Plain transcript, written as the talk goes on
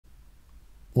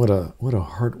What a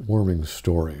heartwarming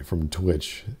story from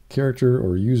Twitch. Character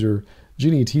or user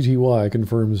Jinnytty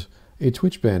confirms a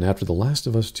Twitch ban after The Last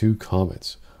of Us 2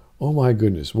 comments. Oh my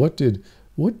goodness, what did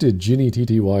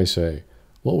Jinnytty say?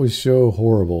 What was so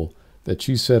horrible that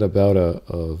she said about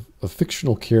a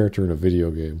fictional character in a video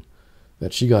game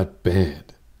that she got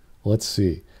banned? Let's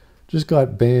see. Just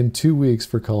got banned 2 weeks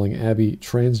for calling Abby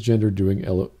transgender doing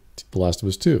The Last of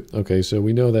Us 2. Okay, so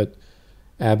we know that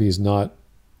Abby is not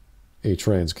a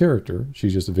trans character.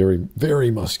 She's just a very,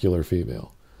 very muscular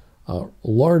female.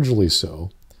 Largely so.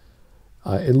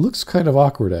 It looks kind of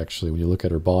awkward, actually, when you look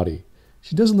at her body.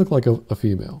 She doesn't look like a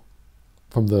female.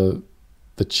 From the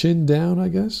chin down, I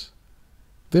guess?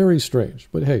 Very strange.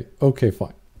 But hey, okay,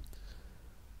 fine.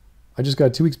 I just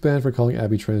got 2 weeks banned for calling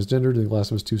Abby transgender during The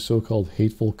Last of Us 2 so-called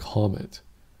hateful comment.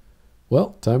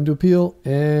 Well, time to appeal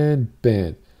and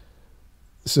ban.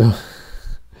 So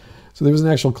there was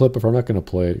an actual clip of her. I'm not going to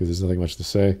play it because there's nothing much to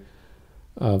say.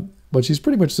 But she's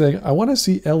pretty much saying, I want to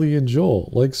see Ellie and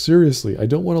Joel. Like, seriously, I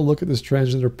don't want to look at this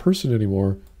transgender person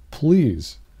anymore.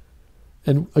 Please.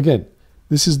 And again,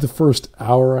 this is the first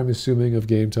hour, I'm assuming, of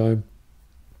game time,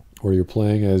 where you're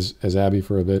playing as Abby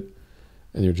for a bit,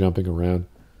 and you're jumping around.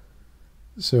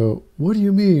 So, what do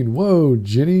you mean? Whoa,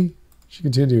 Jinny? She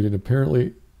continued, in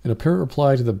apparent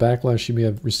reply to the backlash she may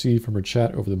have received from her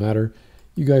chat over the matter.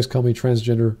 You guys call me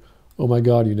transgender. Oh my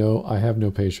God, you know, I have no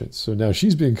patience. So now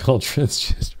she's being called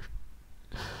transgender.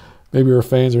 Maybe her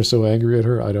fans are so angry at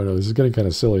her. I don't know. This is getting kind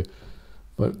of silly.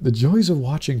 But the joys of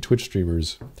watching Twitch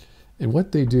streamers and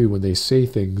what they do when they say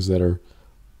things that are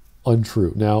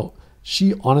untrue. Now,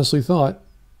 she honestly thought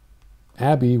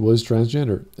Abby was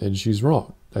transgender, and she's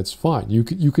wrong. That's fine. You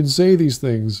can say these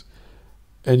things,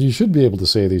 and you should be able to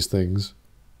say these things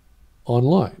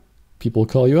online. People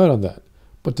call you out on that.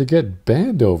 But to get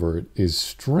banned over it is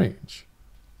strange.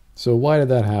 So why did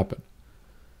that happen?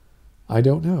 I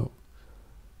don't know.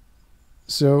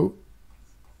 So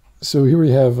here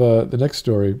we have the next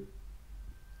story,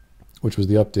 which was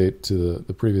the update to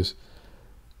the previous.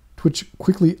 Twitch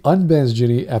quickly unbans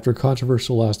Jinny after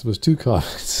controversial Last of Us 2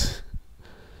 comments.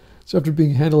 So after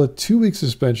being handled a 2-week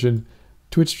suspension,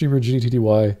 Twitch streamer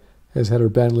Jinnytty has had her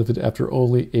ban lifted after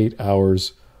only 8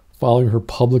 hours, following her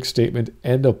public statement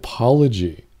and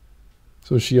apology.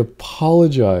 So she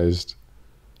apologized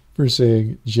for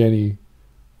saying Jenny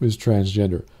was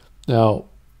transgender. Now,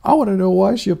 I want to know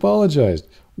why she apologized.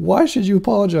 Why should you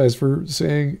apologize for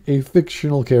saying a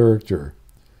fictional character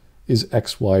is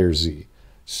X, Y, or Z?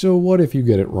 So what if you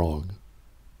get it wrong?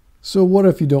 So what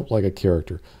if you don't like a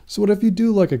character? So what if you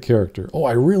do like a character? Oh,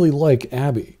 I really like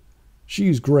Abby.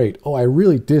 She's great. Oh, I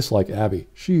really dislike Abby.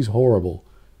 She's horrible.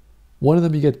 One of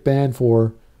them you get banned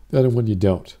for, the other one you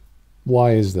don't.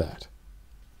 Why is that?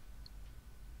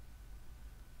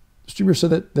 The streamer said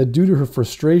that due to her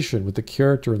frustration with the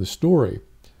character in the story,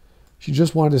 she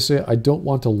just wanted to say, I don't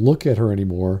want to look at her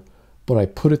anymore, but I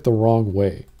put it the wrong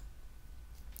way.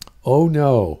 Oh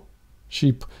no.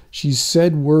 She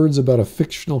said words about a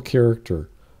fictional character.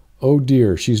 Oh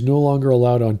dear, she's no longer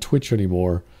allowed on Twitch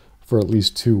anymore for at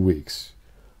least 2 weeks.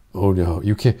 Oh no,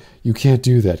 you can't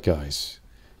do that, guys.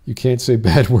 You can't say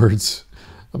bad words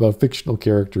about fictional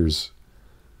characters.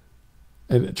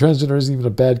 And transgender isn't even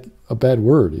a bad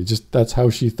word. It just, that's how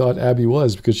she thought Abby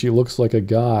was, because she looks like a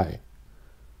guy.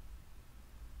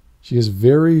 She has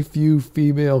very few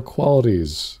female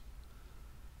qualities.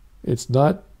 It's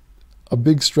not a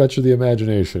big stretch of the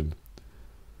imagination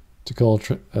to call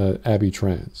Abby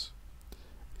trans.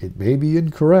 It may be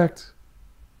incorrect,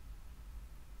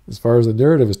 as far as the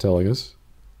narrative is telling us.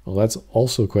 Well, that's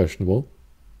also questionable.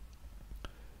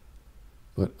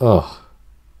 But, the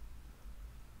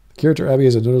character Abby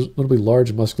has a notably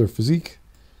large muscular physique.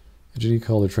 And Jinny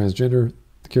called her transgender.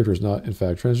 The character is not, in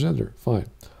fact, transgender. Fine.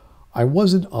 I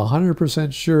wasn't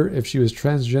 100% sure if she was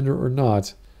transgender or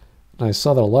not, and I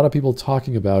saw that a lot of people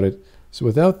talking about it, so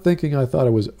without thinking, I thought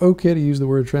it was okay to use the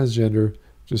word transgender to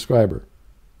describe her.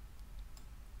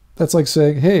 That's like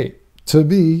saying, hey, to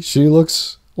me, she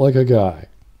looks like a guy,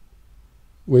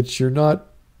 which you're not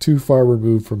too far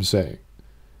removed from saying.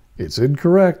 It's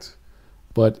incorrect,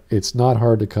 but it's not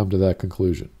hard to come to that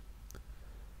conclusion.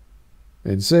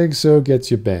 And saying so gets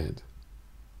you banned.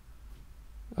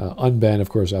 Unbanned, of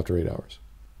course, after 8 hours.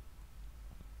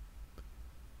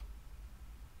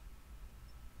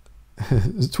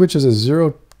 Twitch has a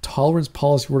zero tolerance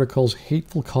policy where it calls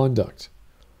hateful conduct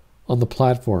on the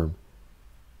platform,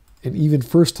 and even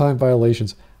first-time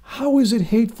violations. How is it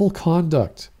hateful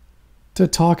conduct to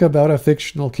talk about a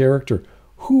fictional character?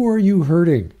 Who are you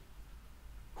hurting?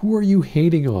 Who are you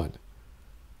hating on?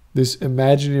 This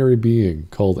imaginary being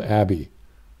called Abby.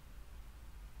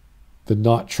 the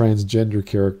not transgender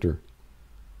character.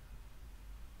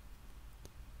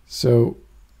 So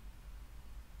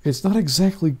it's not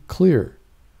exactly clear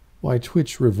why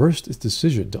Twitch reversed its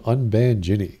decision to unban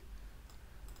Jinnytty.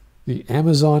 The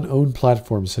Amazon-owned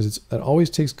platform says that always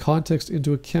takes context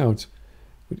into account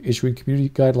when issuing community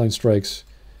guideline strikes,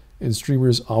 and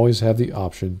streamers always have the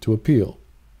option to appeal.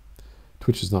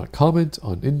 Twitch does not comment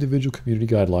on individual community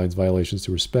guidelines violations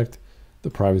to respect the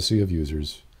privacy of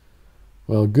users.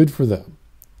 Well, good for them.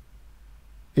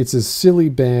 It's a silly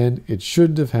ban. It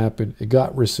shouldn't have happened. It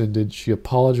got rescinded. She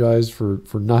apologized for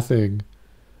nothing.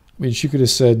 I mean, she could have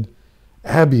said,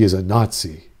 Abby is a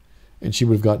Nazi. And she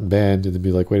would have gotten banned and then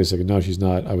be like, wait a second, no, she's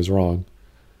not. I was wrong.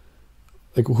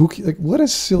 Like, what a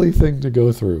silly thing to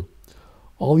go through.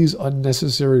 All these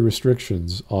unnecessary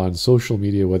restrictions on social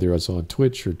media, whether it's on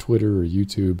Twitch or Twitter or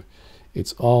YouTube,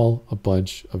 it's all a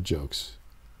bunch of jokes.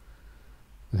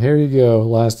 And here you go,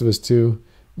 Last of Us 2,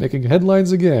 making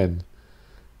headlines again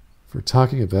for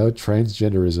talking about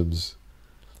transgenderisms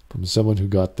from someone who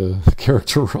got the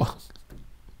character wrong.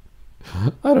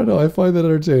 I don't know, I find that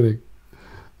entertaining.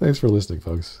 Thanks for listening,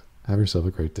 folks. Have yourself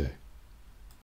a great day.